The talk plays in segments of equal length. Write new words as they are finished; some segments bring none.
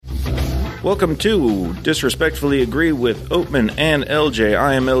Welcome to Disrespectfully Agree with Oatman and LJ.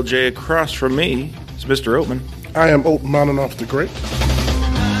 I am LJ. Across from me is Mr. Oatman. I am Oatman Mountain off the Great.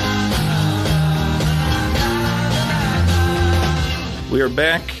 We are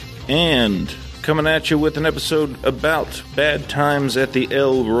back and coming at you with an episode about bad times at the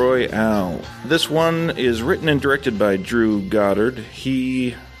El Royale. This one is written and directed by Drew Goddard.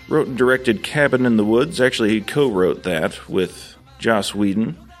 He wrote and directed Cabin in the Woods. Actually, he co-wrote that with Joss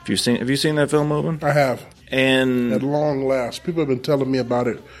Whedon. Have you seen that film, Owen? I have. And at long last, people have been telling me about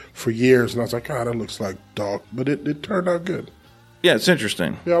it for years, and I was like, God, that looks like dog. But it turned out good. Yeah, it's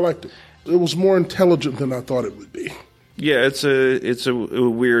interesting. Yeah, I liked it. It was more intelligent than I thought it would be. Yeah, it's a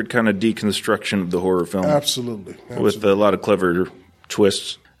weird kind of deconstruction of the horror film. Absolutely. With a lot of clever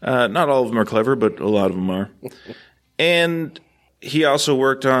twists. Not all of them are clever, but a lot of them are. And he also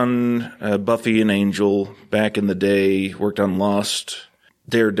worked on Buffy and Angel back in the day, worked on Lost,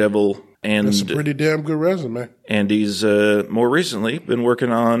 Daredevil, and that's a pretty damn good resume. And he's more recently been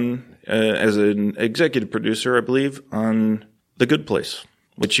working on, as an executive producer, I believe, on The Good Place,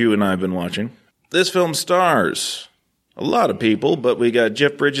 which you and I have been watching. This film stars a lot of people, but we got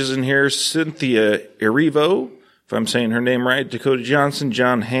Jeff Bridges in here, Cynthia Erivo, if I'm saying her name right, Dakota Johnson,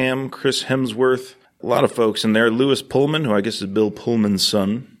 John Hamm, Chris Hemsworth, a lot of folks in there. Louis Pullman, who I guess is Bill Pullman's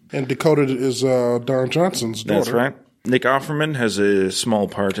son. And Dakota is Don Johnson's daughter. That's right. Nick Offerman has a small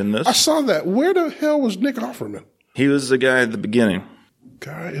part in this. I saw that. Where the hell was Nick Offerman? He was the guy at the beginning.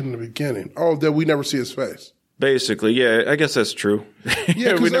 Guy in the beginning. Oh, that we never see his face. Basically, yeah, I guess that's true.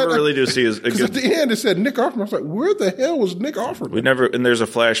 Yeah, we never really do see his. Because at the end it said Nick Offerman. I was like, where the hell was Nick Offerman? We never, and there's a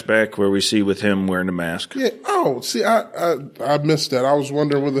flashback where we see with him wearing a mask. Yeah. Oh, see, I missed that. I was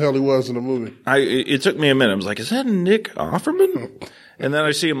wondering where the hell he was in the movie. It took me a minute. I was like, is that Nick Offerman? And then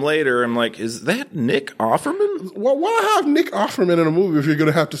I see him later. I'm like, is that Nick Offerman? Well, why have Nick Offerman in a movie if you're going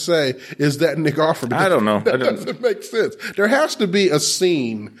to have to say, is that Nick Offerman? I don't know. That doesn't make sense. There has to be a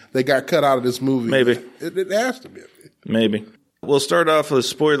scene that got cut out of this movie. Maybe. It has to be. Maybe. We'll start off as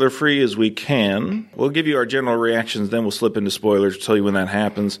spoiler-free as we can. We'll give you our general reactions, then we'll slip into spoilers, tell you when that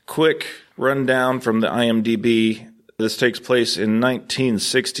happens. Quick rundown from the IMDb. This takes place in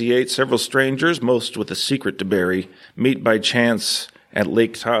 1968. Several strangers, most with a secret to bury, meet by chance at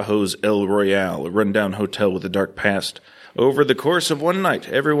Lake Tahoe's El Royale, a rundown hotel with a dark past. Over the course of one night,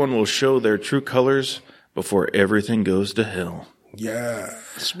 everyone will show their true colors before everything goes to hell. Yeah.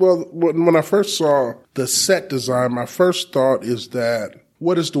 Well, when I first saw the set design, my first thought is that,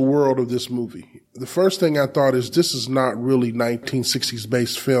 what is the world of this movie? The first thing I thought is, this is not really 1960s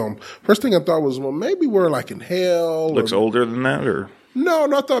based film. First thing I thought was, well, maybe we're like in hell. Looks older than that, or? No,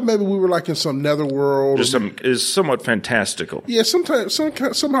 I thought maybe we were like in some netherworld. Just is somewhat fantastical. Yeah,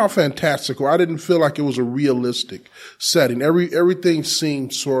 somehow fantastical. I didn't feel like it was a realistic setting. Everything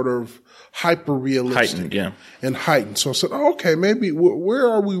seemed sort of hyper-realistic. Heightened, yeah. And heightened. So I said, oh, okay, maybe, where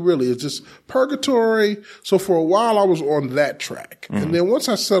are we really? Is this purgatory? So for a while I was on that track. Mm-hmm. And then once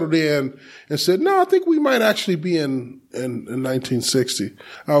I settled in and said, no, I think we might actually be in 1960,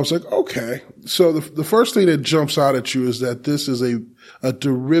 I was like, okay. So the first thing that jumps out at you is that this is a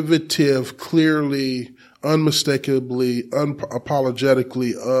derivative, clearly, unmistakably,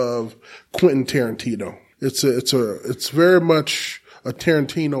 unapologetically of Quentin Tarantino. It's very much a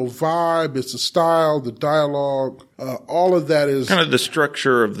Tarantino vibe. It's the style, the dialogue, all of that is kind of the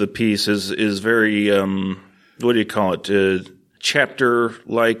structure of the piece is very, what do you call it? Chapter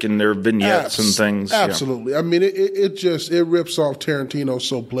like in their vignettes and things. Absolutely. Yeah. I mean, it rips off Tarantino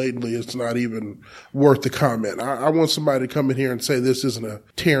so blatantly it's not even worth the comment. I want somebody to come in here and say this isn't a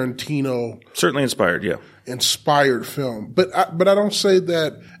Tarantino. Certainly inspired, yeah. Inspired film. But I don't say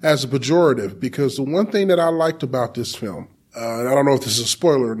that as a pejorative, because the one thing that I liked about this film, and I don't know if this is a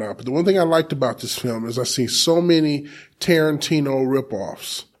spoiler or not, but the one thing I liked about this film is I see so many Tarantino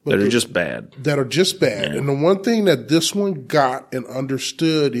ripoffs. That are just bad. That are just bad. Yeah. And the one thing that this one got and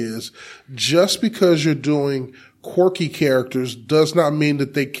understood is, just because you're doing quirky characters does not mean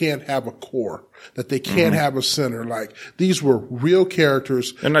that they can't have a core, that they can't have a center. Like, these were real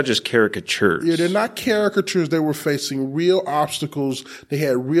characters. They're not just caricatures. Yeah, they're not caricatures. They were facing real obstacles. They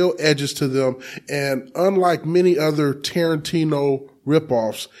had real edges to them. And unlike many other Tarantino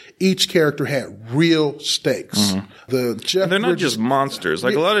ripoffs, each character had real stakes. Mm-hmm. They're not just monsters.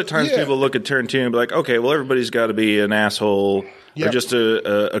 Like, a lot of times people look at Tarantino and be like, okay, well, everybody's got to be an asshole or just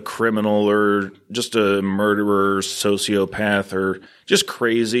a criminal or just a murderer, sociopath, or just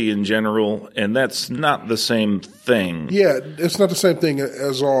crazy in general. And that's not the same thing. Yeah, it's not the same thing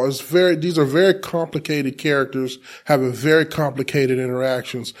as all. These are very complicated characters having very complicated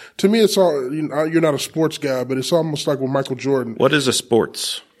interactions. To me, it's all, you're not a sports guy, but it's almost like with Michael Jordan. What is a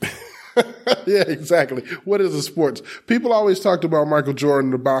sports? Yeah, exactly. What is a sports? People always talked about Michael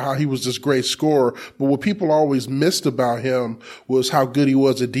Jordan, about how he was this great scorer, but what people always missed about him was how good he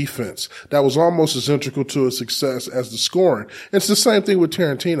was at defense. That was almost as integral to his success as the scoring. It's the same thing with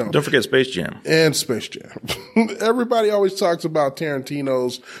Tarantino. Don't forget Space Jam. And Space Jam. Everybody always talks about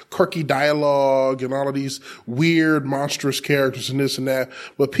Tarantino's quirky dialogue and all of these weird, monstrous characters and this and that,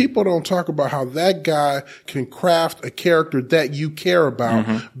 but people don't talk about how that guy can craft a character that you care about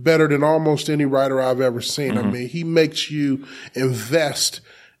better than almost any writer I've ever seen. I mean, he makes you invest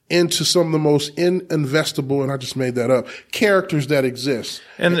into some of the most investable, and I just made that up, characters that exist.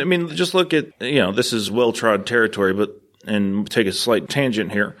 And I mean, just look at, this is well-trod territory, and take a slight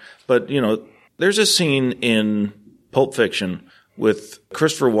tangent here, but, there's a scene in Pulp Fiction with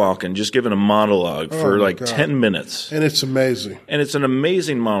Christopher Walken just giving a monologue for 10 minutes. And it's amazing. And it's an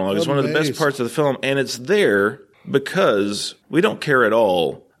amazing monologue. It's one of the best parts of the film, and it's there because we don't care at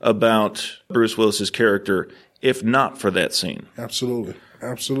all about Bruce Willis's character if not for that scene. Absolutely.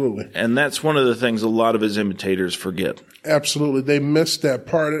 Absolutely. And that's one of the things a lot of his imitators forget. Absolutely. They missed that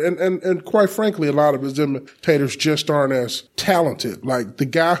part. And quite frankly, a lot of his imitators just aren't as talented. Like the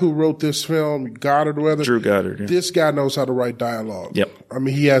guy who wrote this film, Goddard, Drew Goddard. Yeah. This guy knows how to write dialogue. Yep. I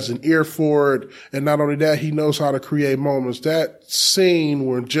mean, he has an ear for it. And not only that, he knows how to create moments. That scene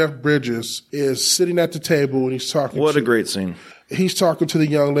where Jeff Bridges is sitting at the table and he's talking What a great scene. He's talking to the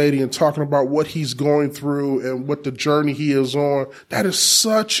young lady and talking about what he's going through and what the journey he is on. That is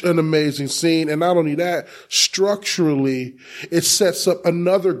such an amazing scene. And not only that, structurally, it sets up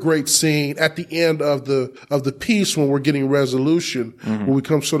another great scene at the end of the piece when we're getting resolution, when we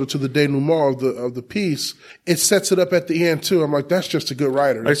come sort of to the denouement of the piece. It sets it up at the end too. I'm like, that's just a good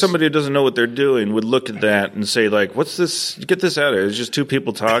writer. Like somebody who doesn't know what they're doing would look at that and say like, what's this? Get this out of it. It's just two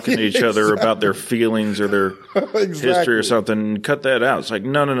people talking to each other about their feelings or their history or something. Cut that out. It's like,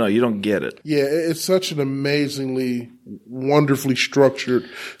 no, you don't get it. Yeah, it's such an amazingly, wonderfully structured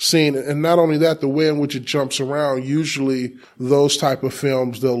scene. And not only that, the way in which it jumps around, usually those type of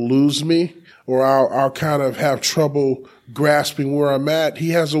films, they'll lose me or I'll kind of have trouble grasping where I'm at. He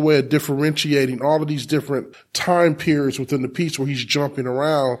has a way of differentiating all of these different time periods within the piece where he's jumping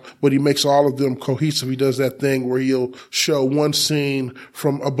around, but he makes all of them cohesive. He does that thing where he'll show one scene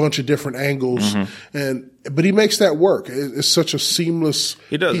from a bunch of different angles, but he makes that work. It's such a seamless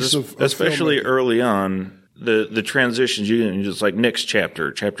piece of especially filmmaking. Early on. The transitions, you can just like next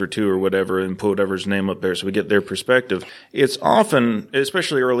chapter 2 or whatever, and put whatever's name up there so we get their perspective. It's often,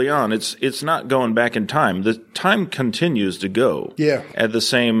 especially early on, it's not going back in time. The time continues to go at the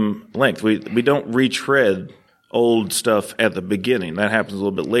same length. We don't retread old stuff at the beginning. That happens a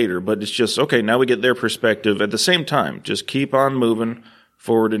little bit later, but it's just, okay, now we get their perspective at the same time. Just keep on moving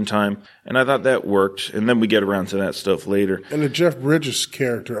forward in time. And I thought that worked. And then we get around to that stuff later. And the Jeff Bridges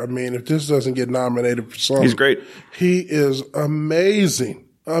character, I mean, if this doesn't get nominated for something. He's great. He is amazing.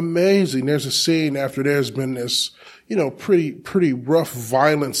 Amazing. There's a scene after there's been this, pretty rough,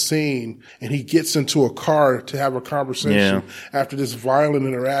 violent scene, and he gets into a car to have a conversation after this violent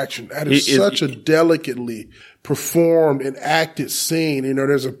interaction. That is such a delicately performed and acted scene.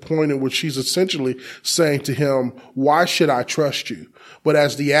 There's a point in which she's essentially saying to him, why should I trust you? But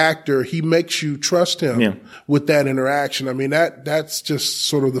as the actor, he makes you trust him with that interaction. I mean, that's just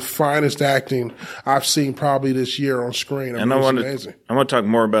sort of the finest acting I've seen probably this year on screen. I want to talk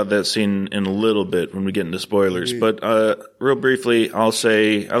more about that scene in a little bit when we get into spoilers. But real briefly, I'll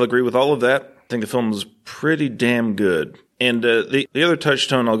say I'll agree with all of that. I think the film is pretty damn good. And the other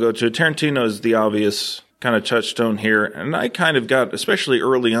touchstone I'll go to, Tarantino is the obvious kind of touchstone here. And I kind of got, especially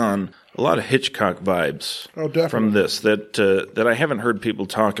early on, a lot of Hitchcock vibes from this that I haven't heard people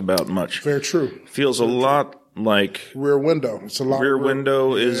talk about much. Very true. Feels a lot like Rear Window. It's a lot. Rear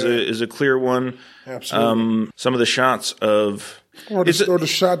Window is a clear one. Absolutely. Some of the shots of or the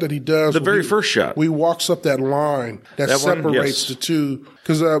shot that he does. The very first shot. He walks up that line that separates the two.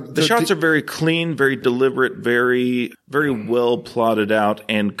 Because the shots are very clean, very deliberate, very, very well plotted out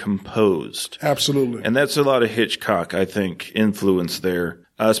and composed. Absolutely. And that's a lot of Hitchcock, I think, influence there.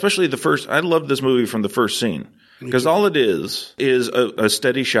 Especially the first. I love this movie from the first scene. Because all it is a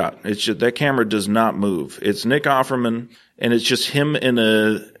steady shot. It's just that camera does not move. It's Nick Offerman, and it's just him in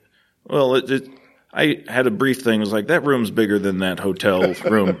I had a brief thing. It was like, that room's bigger than that hotel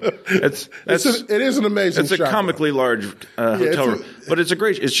room. It is an amazing shot. It's a comically large hotel room. But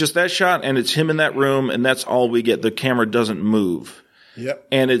it's just that shot, and it's him in that room, and that's all we get. The camera doesn't move. Yep.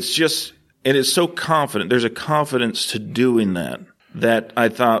 And it's so confident. There's a confidence to doing that I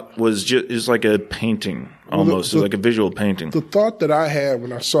thought is like a painting almost, like a visual painting. The thought that I had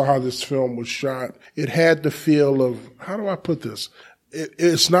when I saw how this film was shot, it had the feel of, how do I put this?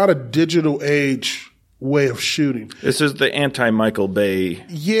 it's not a digital age way of shooting. This is the anti-Michael Bay.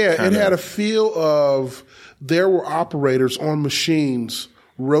 Yeah, it had a feel of there were operators on machines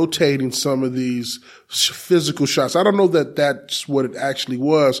rotating some of these physical shots. I don't know that that's what it actually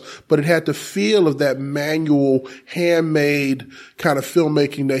was, but it had the feel of that manual, handmade kind of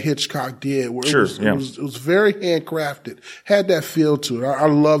filmmaking that Hitchcock did. Where it was very handcrafted. Had that feel to it. I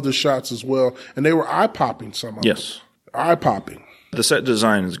love the shots as well, and they were eye-popping. Some of them. Eye-popping. The set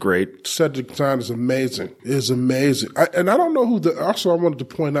design is great. Set design is amazing. It is amazing. I don't know who also I wanted to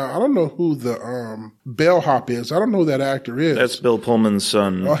point out, I don't know who the bellhop is. I don't know who that actor is. That's Bill Pullman's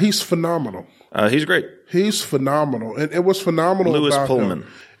son. Oh, he's phenomenal. He's great. He's phenomenal. And what's phenomenal Louis about Pullman. him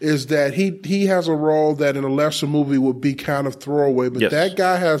is that he has a role that in a lesser movie would be kind of throwaway, but that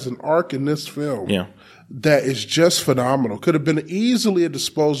guy has an arc in this film. Yeah. That is just phenomenal. Could have been easily a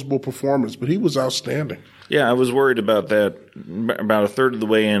disposable performance, but he was outstanding. Yeah, I was worried about that about a third of the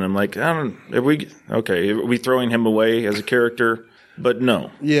way in. I'm like, are we throwing him away as a character? But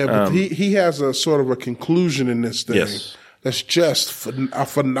no. Yeah, but he has a sort of a conclusion in this thing. Yes. That's just a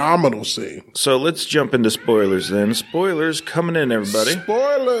phenomenal scene. So let's jump into spoilers then. Spoilers coming in, everybody.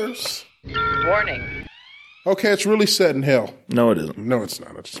 Spoilers. Warning. Okay, it's really set in hell. No, it isn't. No, it's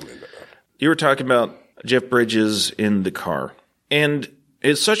not. I just made that up. You were talking about Jeff Bridges in the car. And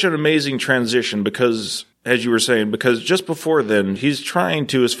it's such an amazing transition because, as you were saying, because just before then, he's trying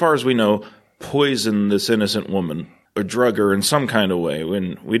to, as far as we know, poison this innocent woman or drug her in some kind of way.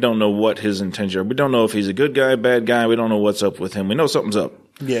 When we don't know what his intention are. We don't know if he's a good guy, bad guy. We don't know what's up with him. We know something's up.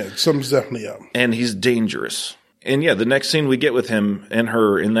 Yeah, something's definitely up. And he's dangerous. And yeah, the next scene we get with him and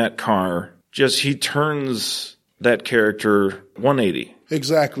her in that car, he turns that character 180.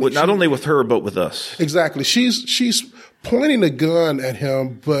 Exactly. Not only with her, but with us. Exactly. She's pointing a gun at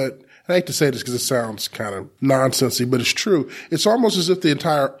him, but I hate to say this because it sounds kind of nonsensy, but it's true. It's almost as if the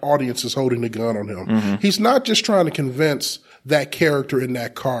entire audience is holding a gun on him. Mm-hmm. He's not just trying to convince that character in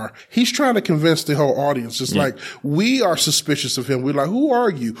that car. He's trying to convince the whole audience. It's like, we are suspicious of him. We're like, who are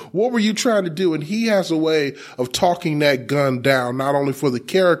you? What were you trying to do? And he has a way of talking that gun down, not only for the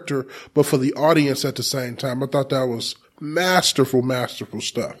character, but for the audience at the same time. I thought that was masterful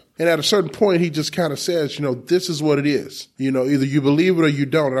stuff. And at a certain point, he just kind of says, this is what it is. Either you believe it or you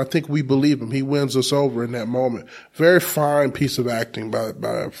don't. And I think we believe him. He wins us over in that moment. Very fine piece of acting by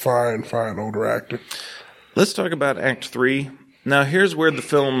a fine older actor. Let's talk about Act 3. Now, here's where the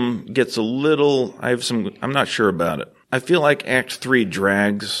film gets a little, I'm not sure about it. I feel like Act 3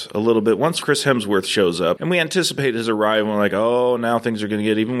 drags a little bit. Once Chris Hemsworth shows up, and we anticipate his arrival, we're like, oh, now things are going to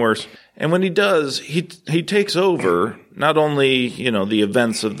get even worse. And when he does, he takes over not only, the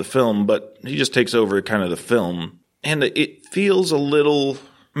events of the film, but he just takes over kind of the film. And it feels a little,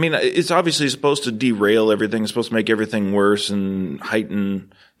 it's obviously supposed to derail everything. It's supposed to make everything worse and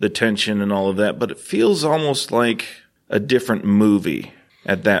heighten the tension and all of that. But it feels almost like a different movie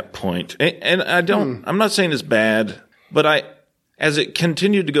at that point. And I'm not saying it's bad. But as it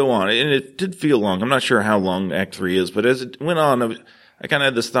continued to go on, and it did feel long, I'm not sure how long Act 3 is, but as it went on, I kind of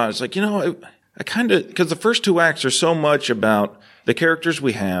had this thought. It's like, because the first two acts are so much about the characters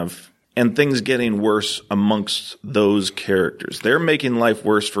we have and things getting worse amongst those characters. They're making life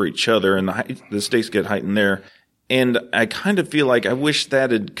worse for each other, and the stakes get heightened there. And I kind of feel like I wish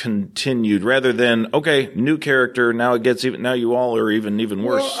that had continued rather than, okay, new character, now you all are even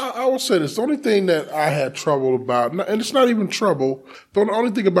worse. Well, I will say this. The only thing that I had trouble about, and it's not even trouble, but the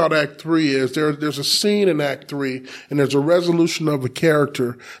only thing about Act 3 is there's a scene in Act 3 and there's a resolution of a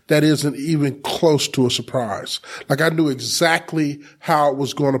character that isn't even close to a surprise. Like I knew exactly how it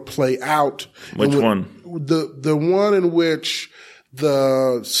was going to play out. Which one? The one in which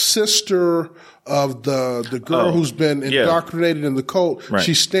the sister of the girl who's been indoctrinated in the cult. Right.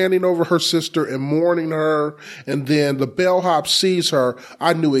 She's standing over her sister and mourning her, and then the bellhop sees her.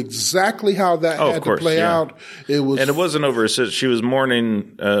 I knew exactly how that had to play out. It wasn't over her sister. She was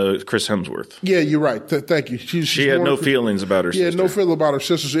mourning Chris Hemsworth. Yeah, you're right. Thank you. She had no feelings about her sister. Yeah, no feeling about her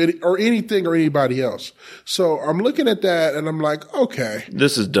sisters or anything or anybody else. So I'm looking at that and I'm like, okay.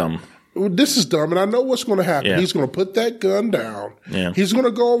 This is dumb. This is dumb, and I know what's going to happen. Yeah. He's going to put that gun down. Yeah. He's going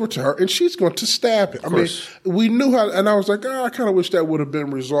to go over to her, and she's going to stab him. We knew how, and I was like, I kind of wish that would have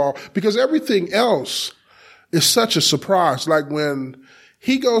been resolved because everything else is such a surprise. Like when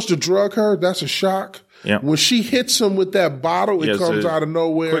he goes to drug her, that's a shock. Yeah. When she hits him with that bottle, it comes out of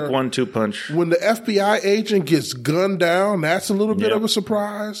nowhere. Quick 1-2 punch. When the FBI agent gets gunned down, that's a little bit of a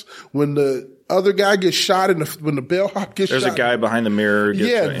surprise. When the other guy gets shot when the bellhop gets There's shot. There's a guy behind the mirror.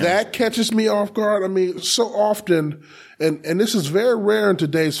 That catches me off guard. I mean, so often, and this is very rare in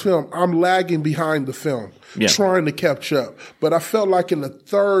today's film, I'm lagging behind the film, trying to catch up. But I felt like in the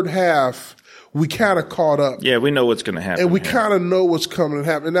third half, we kind of caught up. Yeah, we know what's going to happen. And we kind of know what's coming to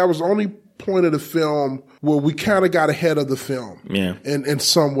happen. And that was the only point of the film where we kind of got ahead of the film. Yeah. In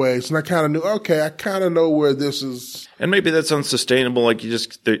some ways. And I kind of knew, okay, I kind of know where this is. And maybe that's unsustainable. Like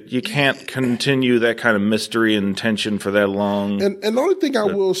you can't continue that kind of mystery and tension for that long. And the only thing I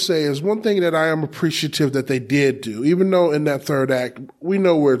will say is one thing that I am appreciative that they did do, even though in that third act, we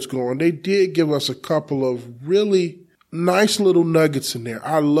know where it's going. They did give us a couple of really nice little nuggets in there.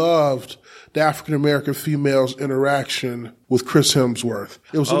 I loved the African-American female's interaction with Chris Hemsworth.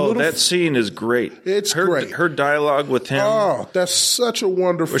 It was that scene is great. It's great. Her dialogue with him. Oh, that's such a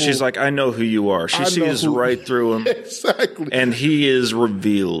wonderful. Where she's like, I know who you are. She sees right through him. Exactly. And he is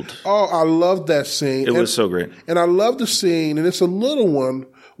revealed. Oh, I love that scene. It was so great. And I love the scene, and it's a little one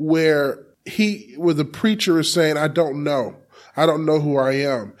where the preacher is saying, I don't know who I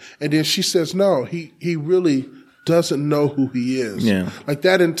am. And then she says, no, he really doesn't know who he is. Yeah. Like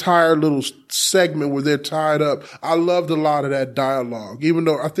that entire little segment where they're tied up. I loved a lot of that dialogue, even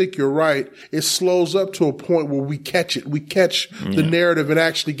though I think you're right. It slows up to a point where we catch it. We catch the narrative and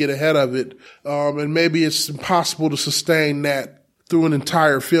actually get ahead of it. And maybe it's impossible to sustain that through an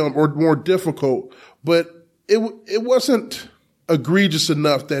entire film or more difficult, but it wasn't egregious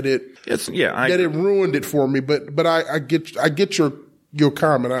enough that it ruined it for me. But I get your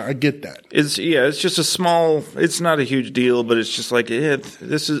comment. I get that. It's just it's not a huge deal, but it's just like,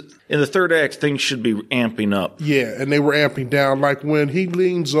 this is, in the third act, things should be amping up. Yeah, and they were amping down. Like when he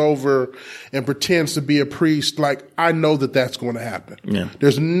leans over and pretends to be a priest, like, I know that that's going to happen. Yeah.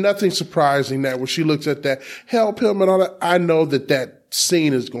 There's nothing surprising that when she looks at that, help him and all that, I know that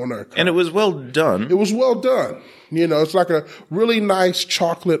scene is going to occur. And it was well done. It was well done. You know, it's like a really nice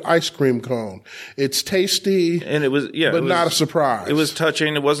chocolate ice cream cone. It's tasty, and it was not a surprise. It was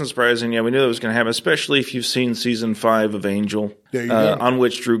touching. It wasn't surprising. Yeah, we knew that was going to happen, especially if you've seen season 5 of Angel, there you go. On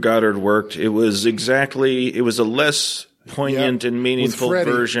which Drew Goddard worked. It was a less poignant and meaningful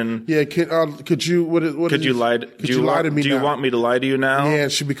version. Yeah, could you lie to me? Do you want me to lie to you now? Yeah,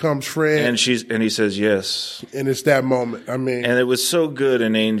 she becomes Fred, and he says yes, and it's that moment. I mean, and it was so good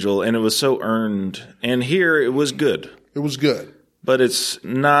in Angel, and it was so earned, and here it was good. It was good, but it's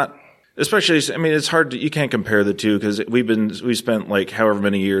not. Especially, I mean, it's hard you can't compare the two because we spent like however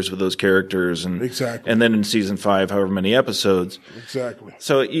many years with those characters, and exactly, and then in season 5, however many episodes, exactly.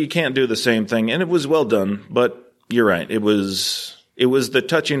 So you can't do the same thing, and it was well done, but. You're right. It was the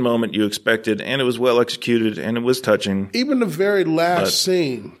touching moment you expected, and it was well executed, and it was touching. Even the very last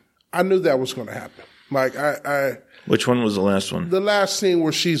scene, I knew that was going to happen. Like Which one was the last one? The last scene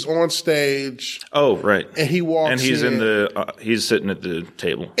where she's on stage. Oh, right. And he walks in. And he's he's sitting at the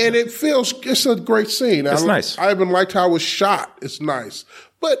table. And it's a great scene. It's nice. I even liked how it was shot. It's nice.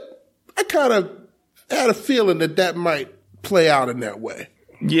 But I kind of had a feeling that might play out in that way.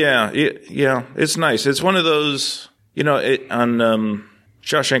 Yeah, it's nice. It's one of those, on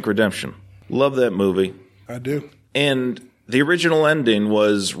Shawshank Redemption. Love that movie. I do. And the original ending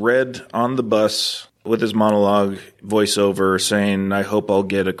was Red on the bus with his monologue voiceover saying, I hope I'll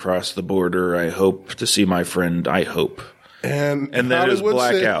get across the border. I hope to see my friend. I hope. And then it was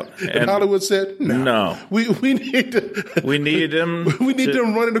blackout. And Hollywood said, no. We need to. We need him. We need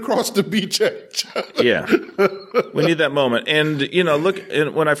them running across the beach. Yeah. We need that moment. And, look,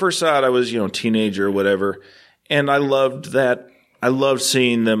 when I first saw it, I was, teenager or whatever. And I loved that. I loved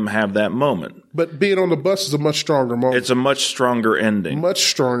seeing them have that moment. But being on the bus is a much stronger moment. It's a much stronger ending. Much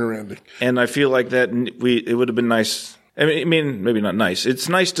stronger ending. And I feel like that it would have been nice. I mean, maybe not nice. It's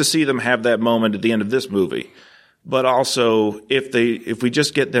nice to see them have that moment at the end of this movie. But also, if we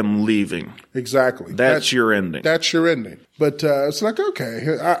just get them leaving, exactly, that's your ending. That's your ending. But it's like,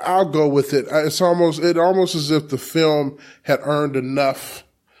 okay, I'll go with it. It's almost as if the film had earned enough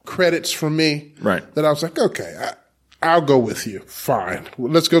credits from me, right? That I was like, okay, I'll go with you. Fine,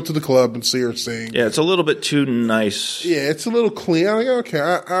 let's go to the club and see her sing. Yeah, it's a little bit too nice. Yeah, it's a little clean. I'm like, okay,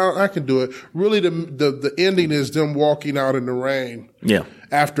 I can do it. Really, the ending is them walking out in the rain. Yeah.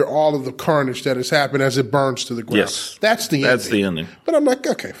 After all of the carnage that has happened as it burns to the ground. Yes. That's the ending. That's the ending. But I'm like,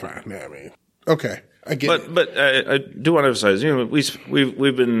 okay, fine. Yeah, I mean, okay, I get it. But I do want to emphasize,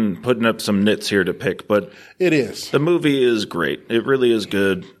 we've been putting up some nits here to pick, but it is. The movie is great. It really is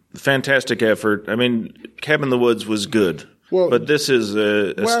good. Fantastic effort. I mean, Cabin in the Woods was good. Well, but this is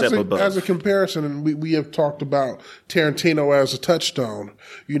a step above. As a comparison, and we have talked about Tarantino as a touchstone.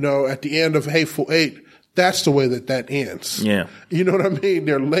 You know, at the end of Hateful Eight, that's the way that ends. Yeah. You know what I mean?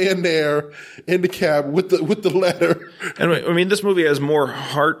 They're laying there in the cab with the letter. Anyway, I mean, this movie has more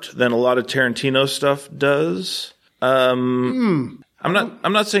heart than a lot of Tarantino stuff does. I'm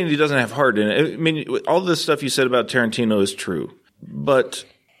not saying he doesn't have heart in it. I mean, all this stuff you said about Tarantino is true. But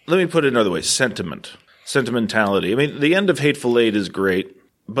let me put it another way. Sentimentality. I mean, the end of Hateful Eight is great,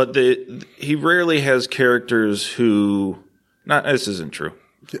 but he rarely has characters who... This isn't true.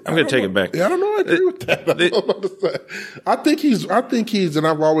 I'm going to take it back. Yeah, I don't know. I agree with that. I think he's, and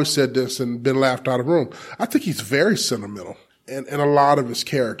I've always said this and been laughed out of the room. I think he's very sentimental in a lot of his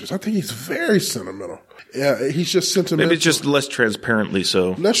characters. I think he's very sentimental. Yeah, he's just sentimental. Maybe it's just less transparently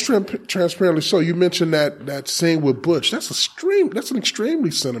so. Transparently so. You mentioned that scene with Butch. That's an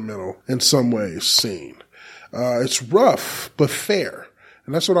extremely sentimental in some ways scene. It's rough but fair.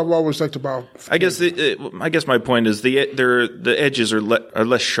 And that's what I've always liked about. I guess my point is the edges are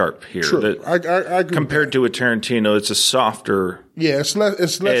less sharp here. True. I agree compared to a Tarantino, it's a softer. Yeah, it's less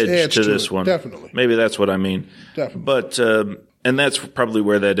edge to this one. Definitely. Maybe that's what I mean. Definitely. But and that's probably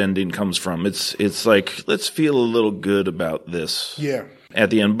where that ending comes from. It's like, let's feel a little good about this. Yeah. At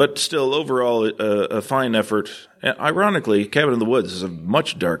the end, but still, overall, a fine effort. And ironically, Cabin in the Woods is a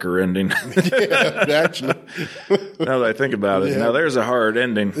much darker ending. Yeah, actually. Now that I think about it, Yeah. now there's a hard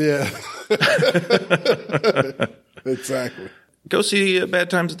ending. Yeah. Exactly. Go see Bad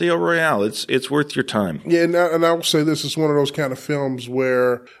Times at the El Royale. It's worth your time. Yeah, and I will say this is one of those kind of films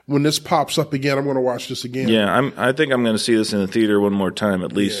where when this pops up again, I'm going to watch this again. Yeah, I think I'm going to see this in the theater one more time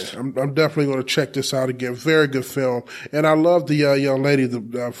at least. Yeah, I'm definitely going to check this out again. Very good film, and I love the young lady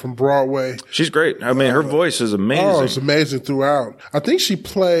from Broadway. She's great. I mean, her voice is amazing. Oh, it's amazing throughout. I think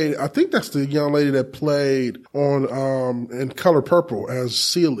that's the young lady that played on in Color Purple as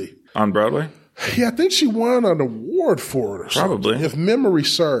Celie On Broadway? Yeah, I think she won an award for it or Probably. something, if memory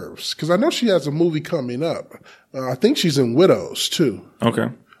serves. Because I know she has a movie coming up. I think she's in Widows, too. Okay.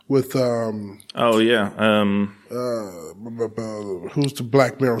 With, oh, yeah. Who's the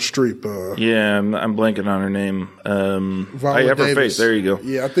Black Meryl Streep? Yeah, I'm blanking on her name. Viola I Have Her Davis. Face. There you go.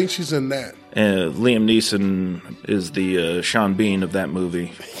 Yeah, I think she's in that. Liam Neeson is the Sean Bean of that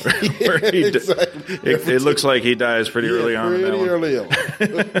movie. Where he Exactly. It looks like he dies pretty early on in that one. Early on.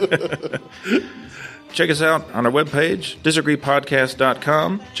 Check us out on our webpage,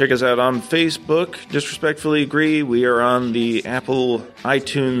 disagreepodcast.com. Check us out on Facebook, Disrespectfully Agree. We are on the Apple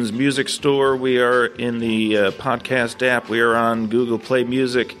iTunes Music Store. We are in the podcast app. We are on Google Play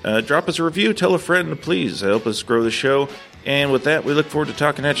Music. Drop us a review. Tell a friend, please. Help us grow the show. And with that, we look forward to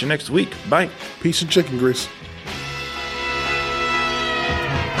talking at you next week. Bye. Peace and chicken grease.